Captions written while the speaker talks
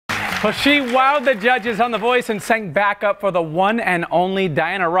Well, she wowed the judges on The Voice and sang backup for the one and only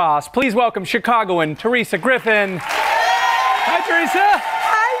Diana Ross. Please welcome Chicagoan Terisa Griffin. Hi, Terisa.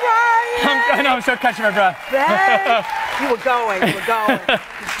 Hi, Ryan. I know, I'm so catching my breath. You were going.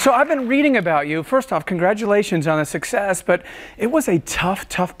 So I've been reading about you. First off, congratulations on the success, but it was a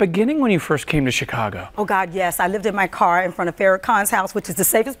tough beginning when you first came to Chicago. Oh, God, yes. I lived in my car in front of Farrakhan's house, which is the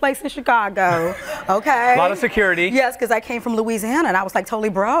safest place in Chicago. Okay. A lot of security. Yes, because I came from Louisiana and I was like totally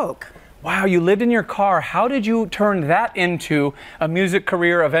broke. Wow, you lived in your car. How did you turn that into a music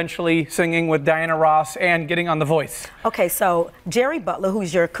career, eventually singing with Diana Ross and getting on The Voice? Okay, so Jerry Butler,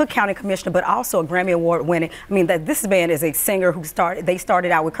 who's your Cook County Commissioner, but also a Grammy Award winning, this man is a singer who they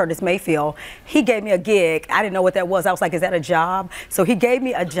started out with Curtis Mayfield. He gave me a gig. I didn't know what that was. I was like, is that a job? So he gave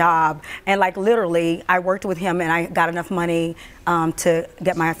me a job, and like literally, I worked with him and I got enough money to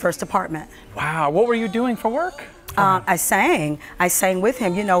get my first apartment. Wow, what were you doing for work? I sang with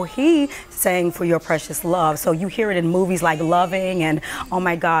him. You know, he sang For Your Precious Love. So you hear it in movies like Loving and, oh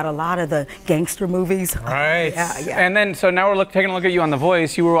my God, a lot of the gangster movies. Right. Yeah. And then, so now we're taking a look at you on The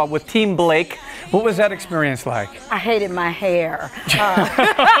Voice. You were with Team Blake. What was that experience like? I hated my hair.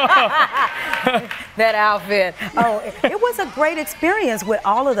 That outfit. Oh, it was a great experience with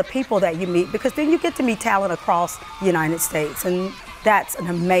all of the people that you meet, because then you get to meet talent across the United States. And that's an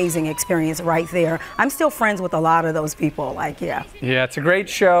amazing experience right there. I'm still friends with a lot of those people, yeah. Yeah, it's a great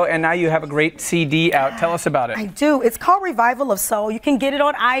show, and now you have a great CD out. Tell us about it. I do. It's called Revival of Soul. You can get it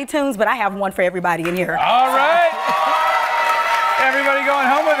on iTunes, but I have one for everybody in here. All right. Everybody going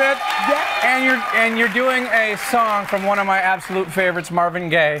home with it. Yeah. And you're doing a song from one of my absolute favorites, Marvin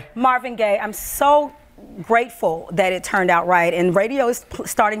Gaye. Marvin Gaye. I'm so grateful that it turned out right, and radio is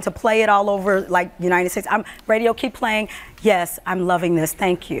starting to play it all over United States. Radio, keep playing. Yes, I'm loving this.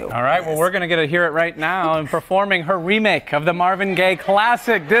 Thank you. All right, well, we're going to get to hear it right now and performing her remake of the Marvin Gaye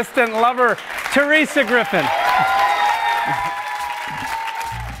classic Distant Lover, Terisa Griffin.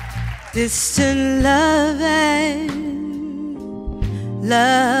 Distant loving.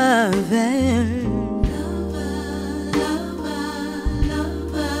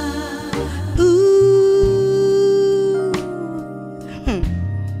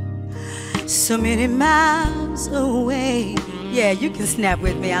 So many miles away. Yeah, you can snap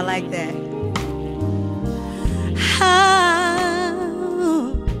with me. I like that.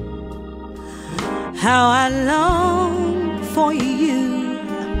 How I long for you.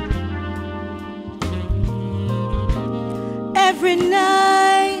 Every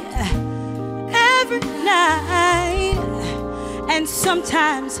night, and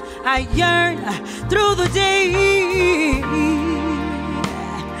sometimes I yearn through the day.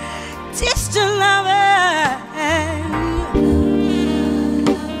 Distant lover,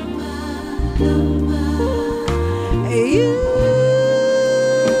 you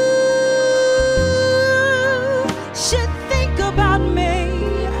should think about me.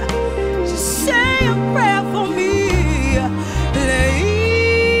 Just say a prayer for me, please.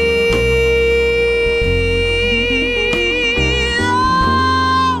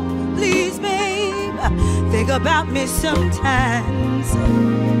 Oh, please, babe, think about me sometimes.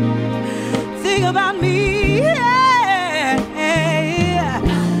 Think about me, yeah.